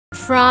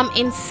From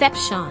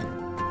inception,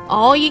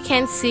 all you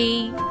can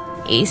see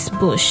is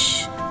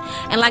bush.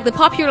 And like the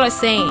popular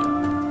saying,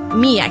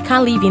 me, I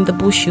can't live in the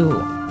bush.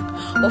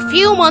 A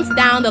few months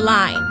down the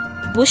line,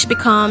 bush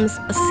becomes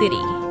a city,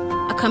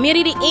 a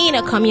community in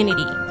a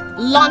community.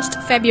 Launched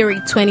February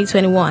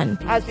 2021.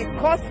 As it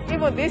costs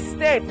even this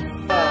state.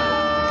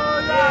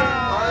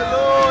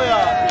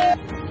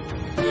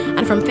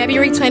 And from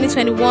February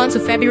 2021 to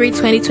February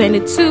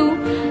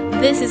 2022,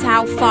 this is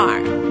how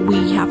far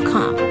we have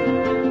come.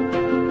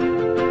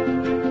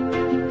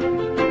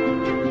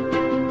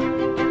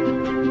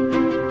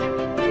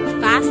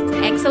 Fast,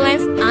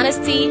 excellence,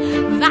 honesty,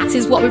 that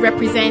is what we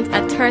represent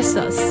at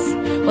Tersus.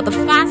 But the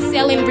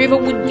fast-selling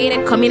Riverwood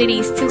gated community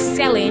is still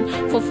selling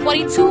for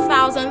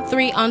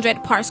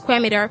 $42,300 per square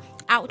meter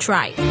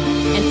outright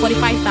and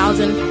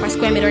 $45,000 per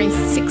square meter in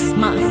 6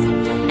 months.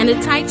 And the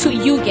title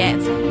you get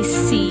is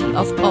C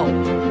of O.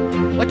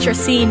 What you're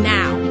seeing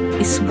now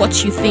is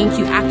what you think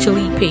you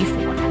actually pay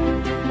for.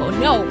 Oh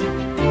no,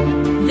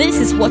 this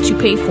is what you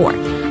pay for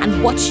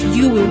and what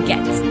you will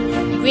get.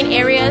 Green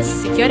areas,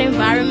 secured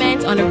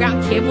environment,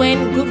 underground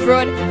cabling, good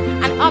road,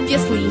 and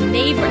obviously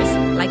neighbors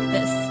like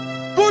this.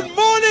 Good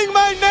morning,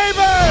 my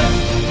neighbors!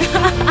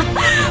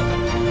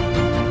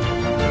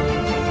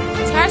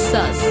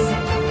 Tersus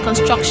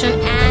Construction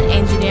and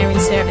Engineering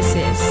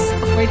Services.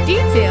 For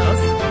details,